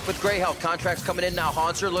 Big safe with Gray health. Contractz coming in now.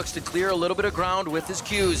 Hauntzer looks to clear a little bit of ground with his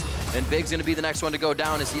Qs, and Big's going to be the next one to go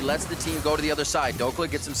down as he lets the team go to the other side.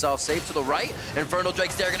 Dhokla gets himself safe to the right. Infernal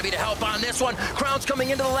Drake's there, going to be to help on this one. Crown's coming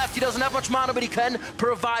into the left. He doesn't have much mana, but he can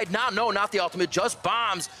provide. No, not the ultimate, just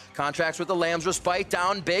bombs. Contractz with the Lamb's Respite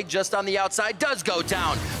down. Big just on the outside does go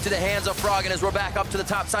down to the hands of Froggen as we're back up to the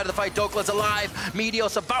top side of the fight. Dhokla's alive.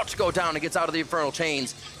 Meteos about to go down and gets out of the Infernal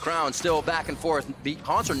Chains. Crown still back and forth.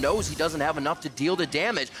 Hauntzer knows he doesn't have enough to deal the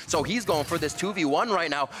damage, so he's going for this 2v1 right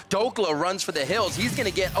now. Dhokla runs for the hills. He's going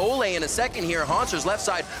to get Olleh in a second here. Hauntzer's left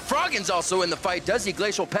side. Froggen's also in the fight. Does he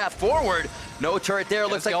glacial path forward? No turret there.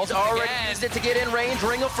 Looks like he's already used it to get in range.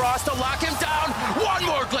 Ring of Frost to lock him down. One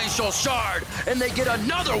more glacial shard, and they get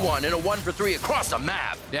another one in a 1-for-3 across the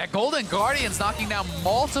map. Yeah, Golden Guardians knocking down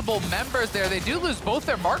multiple members there. They do lose both both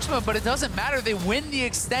their marksmen, but it doesn't matter. They win the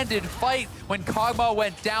extended fight. When Kog'Maw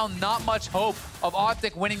went down, not much hope of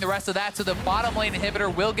OpTic winning the rest of that, so the bottom lane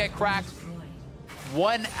inhibitor will get cracked.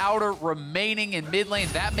 One outer remaining in mid lane.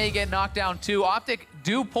 That may get knocked down too. OpTic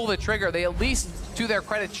do pull the trigger. They at least, to their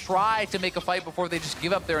credit, try to make a fight before they just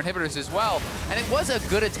give up their inhibitors as well. And it was a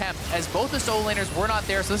good attempt, as both the solo laners were not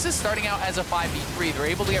there. So this is starting out as a 5v3. They're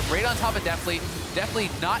able to get right on top of Deftly. Deftly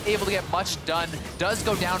not able to get much done. Does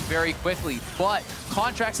go down very quickly. But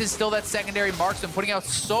Contractz is still that secondary marksman, putting out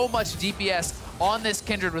so much DPS on this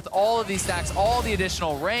Kindred with all of these stacks, all the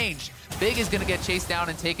additional range. Big is going to get chased down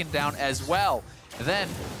and taken down as well. Then,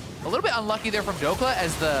 a little bit unlucky there from Dhokla,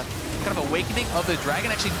 as the kind of awakening of the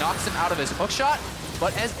dragon actually knocks him out of his hook shot.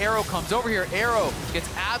 But as Arrow comes over here, Arrow gets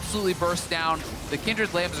absolutely burst down. The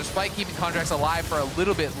Kindred lambs are despite keeping Contractz alive for a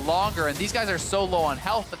little bit longer, and these guys are so low on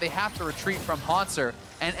health that they have to retreat from Hauntzer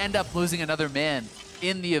and end up losing another man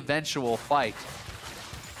in the eventual fight.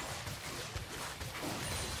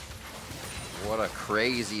 What a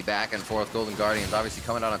crazy back and forth. Golden Guardians obviously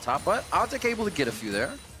coming out on top, but OpTic able to get a few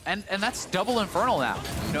there. And that's double Infernal now.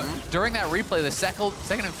 You know, during that replay, the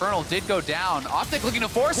second Infernal did go down. OpTic looking to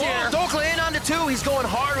force here. Dhokla in onto 2. He's going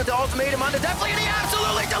hard with the ultimatum onto Deftly, and he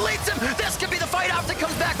absolutely deletes him. This could be the fight. OpTic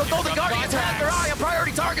comes back, but Golden Guardians have their eye on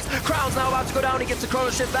priority targets. Crown's now about to go down. He gets the Chrono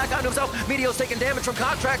Shift back onto himself. Meteos taking damage from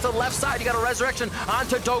Contractz on the left side. You got a resurrection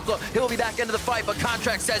onto Dhokla. He'll be back into the fight, but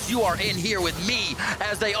Contractz says, "You are in here with me,"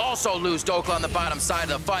 as they also lose Dhokla on the bottom side of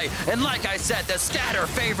the fight. And like I said, the scatter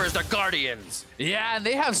favors the Guardians. Yeah, and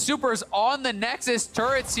they have supers on the Nexus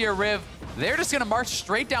turrets here, Riv. They're just going to march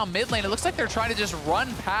straight down mid lane. It looks like they're trying to just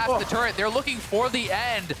run past the turret. They're looking for the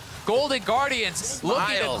end. Golden Guardians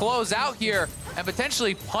looking to close out here and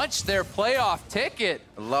potentially punch their playoff ticket.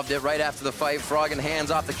 Loved it right after the fight. Froggen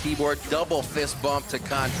hands off the keyboard, double fist bump to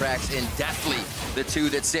Contractz, and Deftly, the two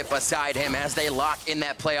that sit beside him as they lock in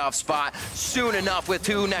that playoff spot. Soon enough, with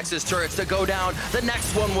 2 Nexus turrets to go down, the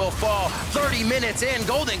next one will fall. 30 minutes in,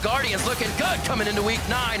 Golden Guardians looking good coming into week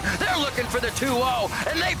 9. They're looking for the 2-0,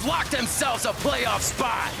 and they've locked themselves a playoff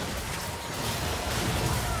spot.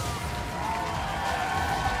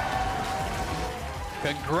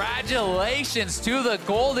 Congratulations to the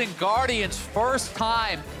Golden Guardians. First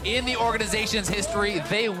time in the organization's history,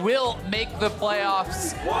 they will make the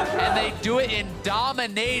playoffs, and they do it in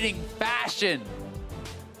dominating fashion.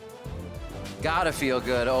 Gotta feel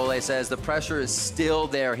good, Olleh says. The pressure is still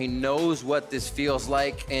there. He knows what this feels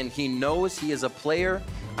like, and he knows he is a player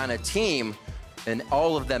on a team, and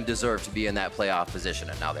all of them deserve to be in that playoff position,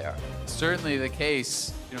 and now they are. Certainly the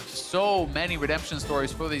case. You know, so many redemption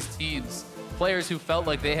stories for these teams. Players who felt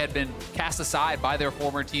like they had been cast aside by their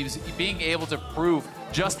former teams, being able to prove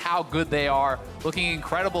just how good they are, looking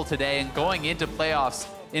incredible today and going into playoffs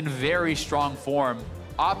in very strong form.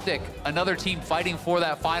 OpTic, another team fighting for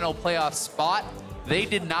that final playoff spot. They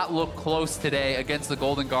did not look close today against the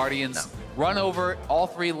Golden Guardians. No. Run over all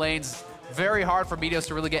 3 lanes. Very hard for Meteos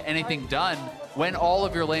to really get anything done when all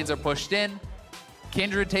of your lanes are pushed in.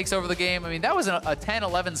 Kindred takes over the game. I mean, that was a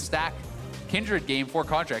 10-11 stack Kindred game for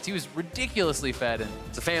Contractz. He was ridiculously fed. And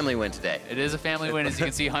it's a family win today. It is a family win, as you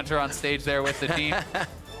can see Hauntzer on stage there with the team.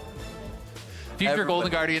 Future Golden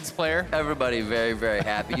Guardians player. Everybody very, very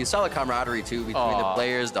happy. You saw the camaraderie, too, between the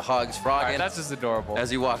players, the hugs. Froggen, right, that's just adorable. As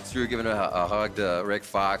he walked through, giving a hug to Rick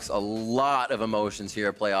Fox. A lot of emotions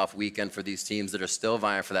here, playoff weekend for these teams that are still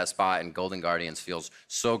vying for that spot, and Golden Guardians feels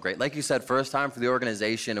so great. Like you said, first time for the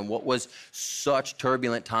organization, and what was such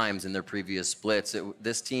turbulent times in their previous splits.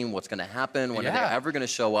 This team, what's going to happen? When are they ever going to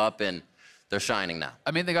show up? And they're shining now.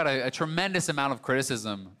 I mean, they got a tremendous amount of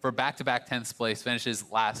criticism for back-to-back 10th place finishes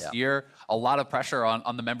last year. A lot of pressure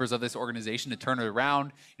on the members of this organization to turn it around.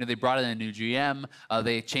 You know, they brought in a new GM.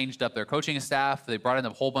 They changed up their coaching staff. They brought in a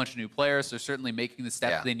whole bunch of new players. They're certainly making the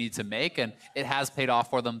steps they need to make, and it has paid off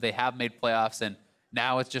for them. They have made playoffs, and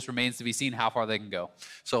now it just remains to be seen how far they can go.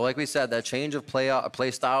 So like we said, that change of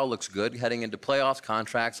play style looks good heading into playoffs.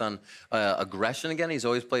 Contractz on aggression again. He's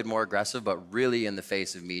always played more aggressive, but really in the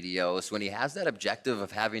face of Meteos. When he has that objective of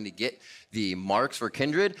having to get the marks for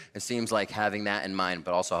Kindred, it seems like having that in mind,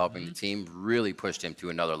 but also helping the team, really pushed him to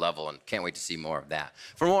another level, and can't wait to see more of that.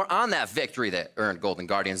 For more on that victory that earned Golden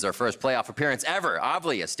Guardians their first playoff appearance ever,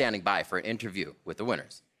 Olleh is standing by for an interview with the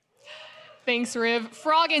winners. Thanks, Riv.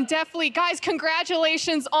 Froggen, Deftly, guys,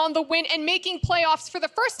 congratulations on the win and making playoffs for the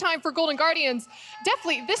first time for Golden Guardians.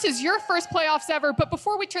 Deftly, this is your first playoffs ever, but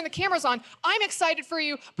before we turn the cameras on, I'm excited for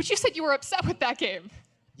you, but you said you were upset with that game.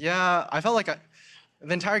 Yeah, I felt like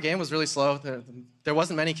the entire game was really slow. There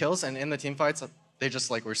wasn't many kills, and in the team fights, they just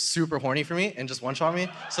were super horny for me and just one-shot me.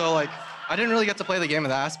 So I didn't really get to play the game in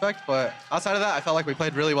that aspect, but outside of that, I felt like we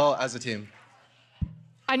played really well as a team.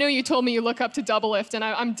 I know you told me you look up to Doublelift, and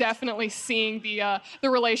I'm definitely seeing the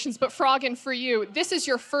relations. But Froggen, for you, this is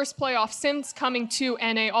your first playoff since coming to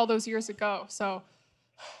NA all those years ago. So,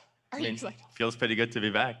 are you excited? Feels pretty good to be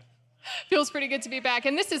back. Feels pretty good to be back.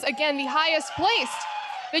 And this is, again, the highest placed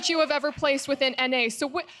that you have ever placed within NA. So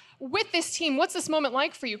with this team, what's this moment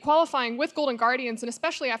like for you, qualifying with Golden Guardians, and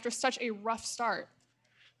especially after such a rough start?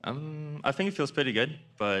 I think it feels pretty good,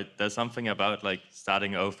 but there's something about like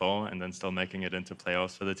starting 0-4 and then still making it into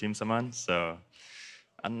playoffs for the team someone. So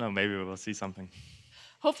I don't know, maybe we'll see something.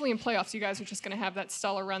 Hopefully in playoffs, you guys are just going to have that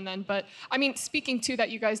stellar run then. But I mean, speaking to that,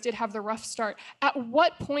 you guys did have the rough start. At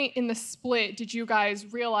what point in the split did you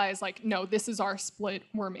guys realize, like, no, this is our split,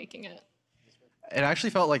 we're making it? It actually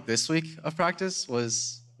felt like this week of practice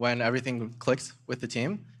was when everything clicked with the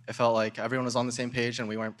team. It felt like everyone was on the same page and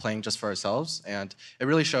we weren't playing just for ourselves. And it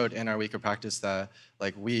really showed in our week of practice that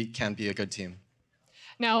like we can be a good team.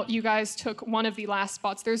 Now, you guys took one of the last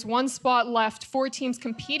spots. There's one spot left, 4 teams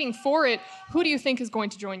competing for it. Who do you think is going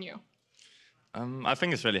to join you? I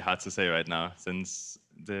think it's really hard to say right now since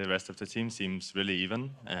the rest of the team seems really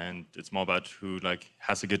even and it's more about who like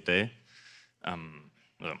has a good day.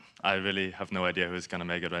 Well, I really have no idea who's gonna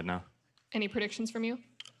make it right now. Any predictions from you?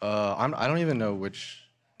 I don't even know which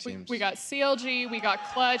teams. We got CLG, we got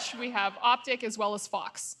Clutch, we have OpTic, as well as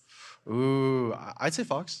Fox. Ooh, I'd say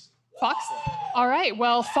Fox. Fox? All right,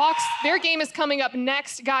 well, Fox, their game is coming up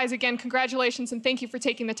next. Guys, again, congratulations, and thank you for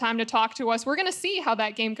taking the time to talk to us. We're gonna see how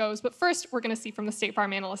that game goes, but first, we're gonna see from the State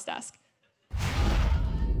Farm Analyst Desk.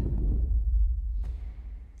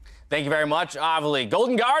 Thank you very much, Avali.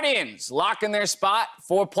 Golden Guardians locking their spot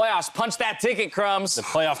for playoffs. Punch that ticket, Crumbs. The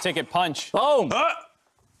playoff ticket punch. Boom.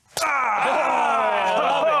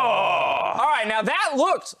 All right, now that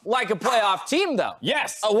looked like a playoff team, though.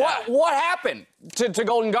 Yes. What happened to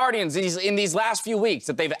Golden Guardians in these last few weeks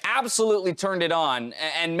that they've absolutely turned it on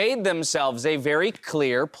and made themselves a very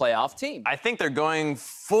clear playoff team? I think they're going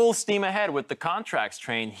full steam ahead with the Contractz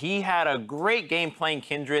train. He had a great game playing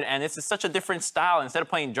Kindred, and this is such a different style. Instead of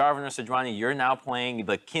playing Jarvan or Sejuani, you're now playing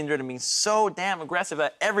the Kindred and being so damn aggressive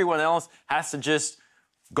that everyone else has to just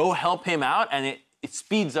go help him out, and it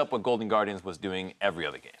speeds up what Golden Guardians was doing every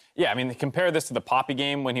other game. Yeah, I mean, compare this to the Poppy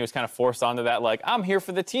game when he was kind of forced onto that, like, I'm here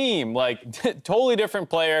for the team. Like, totally different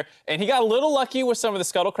player. And he got a little lucky with some of the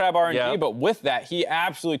Scuttle Crab RNG, but with that, he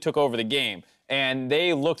absolutely took over the game. And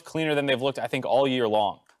they looked cleaner than they've looked, I think, all year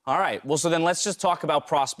long. All right, well, so then let's just talk about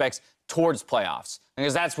prospects towards playoffs,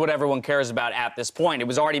 because that's what everyone cares about at this point. It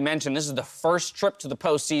was already mentioned this is the first trip to the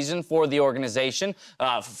postseason for the organization.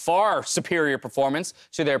 Far superior performance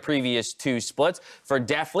to their previous 2 splits. For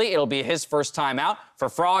Deftly, it'll be his first time out. For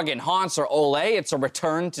Froggen, Hauntzer, Olleh, it's a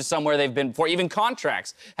return to somewhere they've been before. Even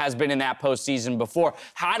Contractz has been in that postseason before.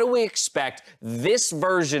 How do we expect this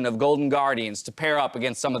version of Golden Guardians to pair up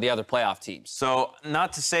against some of the other playoff teams? So,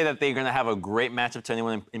 not to say that they're going to have a great matchup to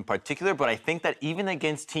anyone in particular, but I think that even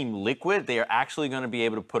against Team Liquid, they are actually going to be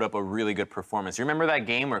able to put up a really good performance. You remember that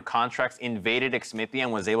game where Contractz invaded Xmithia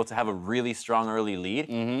and was able to have a really strong early lead?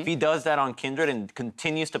 If he does that on Kindred and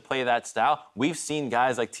continues to play that style, we've seen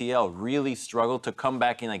guys like TL really struggle to come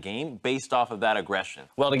back in a game based off of that aggression.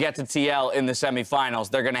 Well, to get to TL in the semifinals,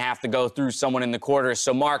 they're going to have to go through someone in the quarters.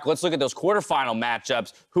 So, Mark, let's look at those quarterfinal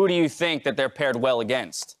matchups. Who do you think that they're paired well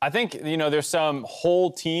against? I think, you know, there's some whole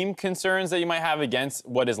team concerns that you might have against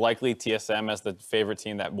what is likely TSM as the favorite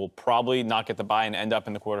team that will probably not get the bye and end up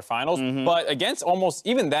in the quarterfinals. But against almost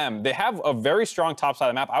even them, they have a very strong top side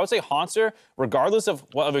of the map. I would say Hauntzer, regardless of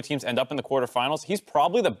what other teams end up in the quarterfinals, he's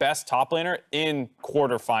probably the best top laner in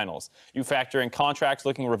quarterfinals. You factor in Contractz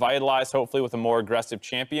looking revitalized, hopefully with a more aggressive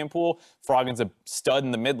champion pool. Froggen's a stud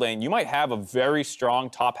in the mid lane. You might have a very strong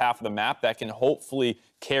top half of the map that can hopefully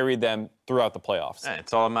carry them throughout the playoffs. Yeah,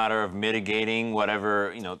 it's all a matter of mitigating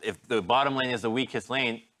whatever, you know, if the bottom lane is the weakest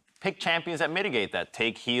lane, pick champions that mitigate that.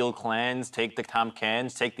 Take heal clans, take the Tahm,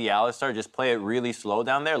 take the Alistar, just play it really slow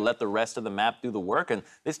down there, let the rest of the map do the work, and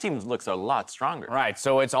this team looks a lot stronger. Right,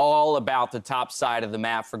 so it's all about the top side of the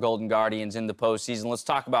map for Golden Guardians in the postseason. Let's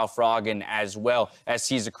talk about Froggen as well, as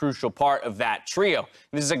he's a crucial part of that trio.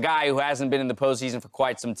 This is a guy who hasn't been in the postseason for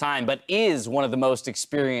quite some time, but is one of the most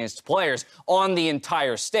experienced players on the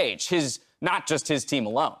entire stage. Not just his team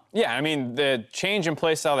alone. Yeah, I mean, the change in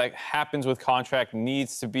playstyle that happens with Contract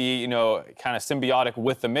needs to be, you know, kind of symbiotic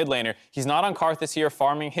with the mid laner. He's not on Karth this year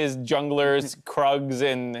farming his junglers, Krugs,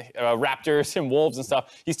 and Raptors and Wolves and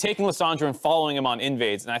stuff. He's taking Lissandra and following him on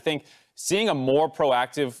invades. And I think seeing a more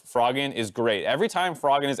proactive Froggen is great. Every time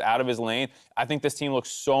Froggen is out of his lane, I think this team looks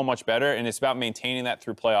so much better, and it's about maintaining that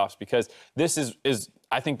through playoffs because this is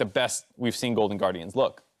I think, the best we've seen Golden Guardians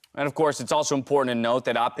look. And of course, it's also important to note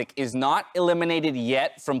that OpTic is not eliminated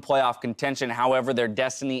yet from playoff contention. However, their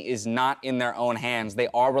destiny is not in their own hands. They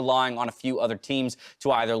are relying on a few other teams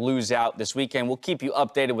to either lose out this weekend. We'll keep you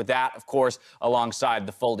updated with that, of course, alongside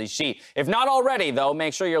the Foldy sheet. If not already, though,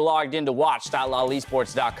 make sure you're logged into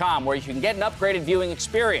watch.lolesports.com, where you can get an upgraded viewing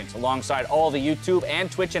experience alongside all the YouTube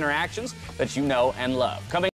and Twitch interactions that you know and love. Coming